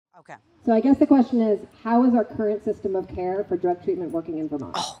Okay. So I guess the question is, how is our current system of care for drug treatment working in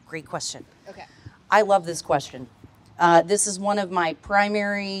Vermont? Oh, great question. Okay. I love this question. This is one of my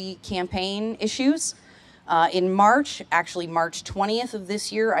primary campaign issues. In March, actually March 20th of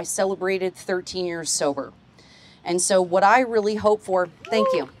this year, I celebrated 13 years sober. And so what I really hope for, thank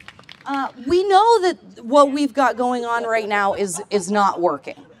you. We know that what we've got going on right now is not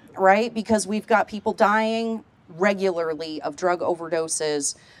working, right? Because we've got people dying regularly of drug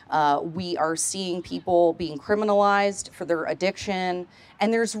overdoses. We are seeing people being criminalized for their addiction,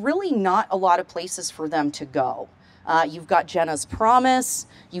 and there's really not a lot of places for them to go. You've got Jenna's Promise,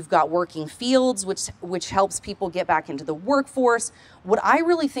 you've got Working Fields, which helps people get back into the workforce. What I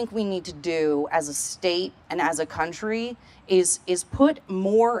really think we need to do as a state and as a country is put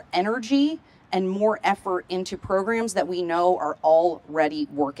more energy and more effort into programs that we know are already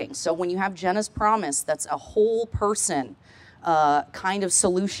working. So when you have Jenna's Promise, that's a whole person kind of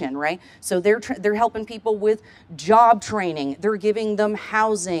solution, right? So they're helping people with job training. They're giving them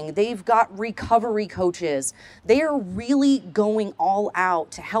housing. They've got recovery coaches. They are really going all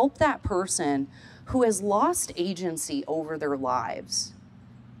out to help that person who has lost agency over their lives.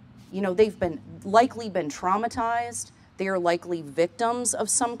 You know, they've likely been traumatized. They are likely victims of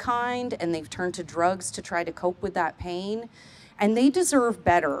some kind, and they've turned to drugs to try to cope with that pain. And they deserve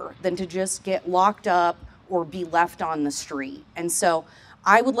better than to just get locked up or be left on the street. And so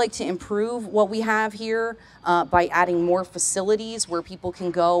I would like to improve what we have here by adding more facilities where people can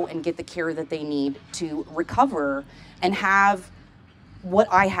go and get the care that they need to recover and have what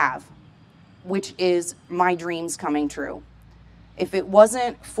I have, which is my dreams coming true. If it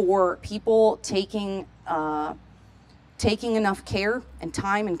wasn't for people taking enough care and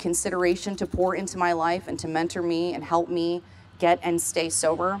time and consideration to pour into my life and to mentor me and help me get and stay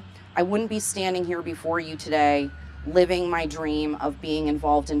sober, I wouldn't be standing here before you today living my dream of being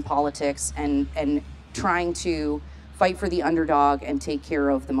involved in politics and trying to fight for the underdog and take care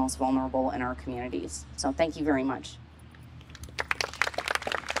of the most vulnerable in our communities. So thank you very much.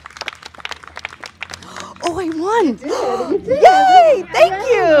 Oh, I won! You did. Yay! Thank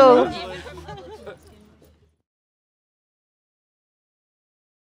you!